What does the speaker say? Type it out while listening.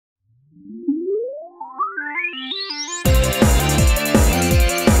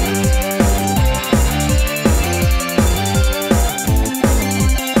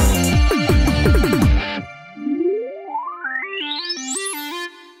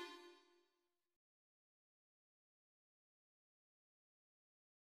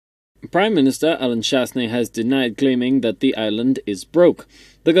Prime Minister Allen Chastanet has denied claiming that the island is broke.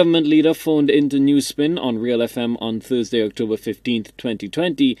 The government leader phoned into Newspin on Real FM on Thursday, October 15,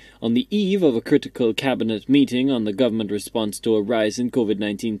 2020, on the eve of a critical cabinet meeting on the government response to a rise in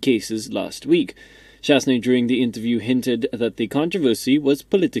COVID-19 cases last week. Chastanet during the interview hinted that the controversy was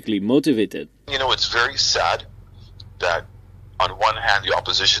politically motivated. You know, it's very sad that on one hand the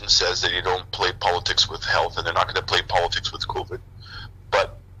opposition says that you don't play politics with health and they're not going to play politics with COVID,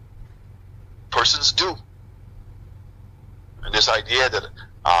 but persons do. And this idea that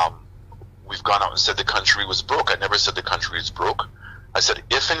we've gone out and said the country was broke, I never said the country is broke. I said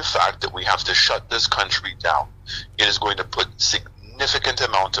if in fact that we have to shut this country down, it is going to put significant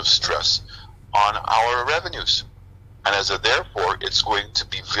amount of stress on our revenues. And as a therefore, it's going to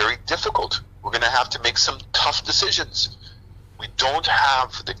be very difficult. We're going to have to make some tough decisions. We don't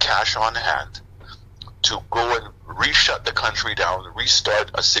have the cash on hand to go and reshut the country down, restart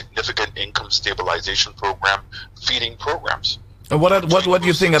a significant income stabilization program, feeding programs. What do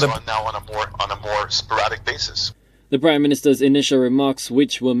you think now on a more sporadic basis? The Prime Minister's initial remarks,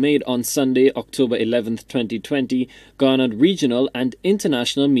 which were made on Sunday, October 11, 2020, garnered regional and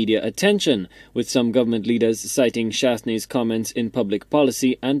international media attention, with some government leaders citing Chastanet's comments in public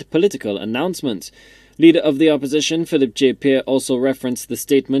policy and political announcements. Leader of the opposition, Philip J. Peer, also referenced the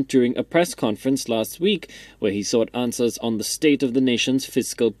statement during a press conference last week, where he sought answers on the state of the nation's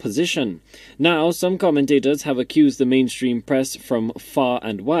fiscal position. Now, some commentators have accused the mainstream press from far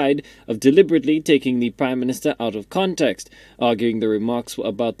and wide of deliberately taking the Prime Minister out of context, arguing the remarks were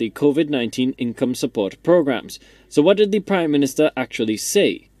about the COVID-19 income support programs. So what did the Prime Minister actually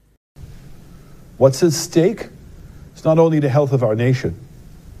say? What's at stake? It's not only the health of our nation,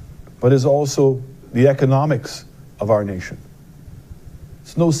 but is also the economics of our nation.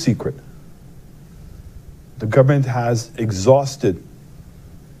 It's no secret. The government has exhausted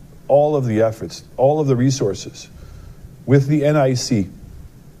all of the efforts, all of the resources with the NIC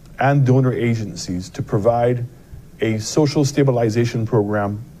and donor agencies to provide a social stabilization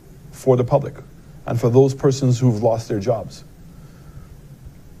program for the public and for those persons who've lost their jobs.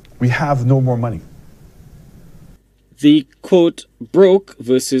 We have no more money. The, quote, broke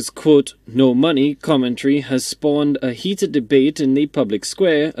versus, quote, no money commentary has spawned a heated debate in the public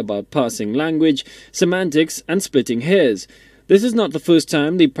square about passing language, semantics, and splitting hairs. This is not the first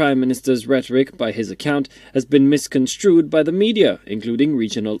time the Prime Minister's rhetoric, by his account, has been misconstrued by the media, including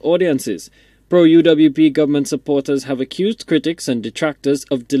regional audiences. Pro-UWP government supporters have accused critics and detractors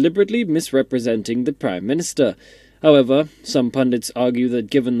of deliberately misrepresenting the Prime Minister. However, some pundits argue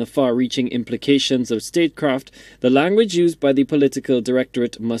that given the far-reaching implications of statecraft, the language used by the political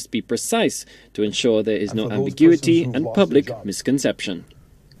directorate must be precise to ensure there is no ambiguity and public misconception.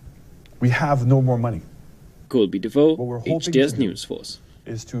 We have no more money. Colby DeVoe, HDS News Force.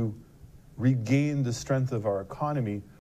 Is to regain the strength of our economy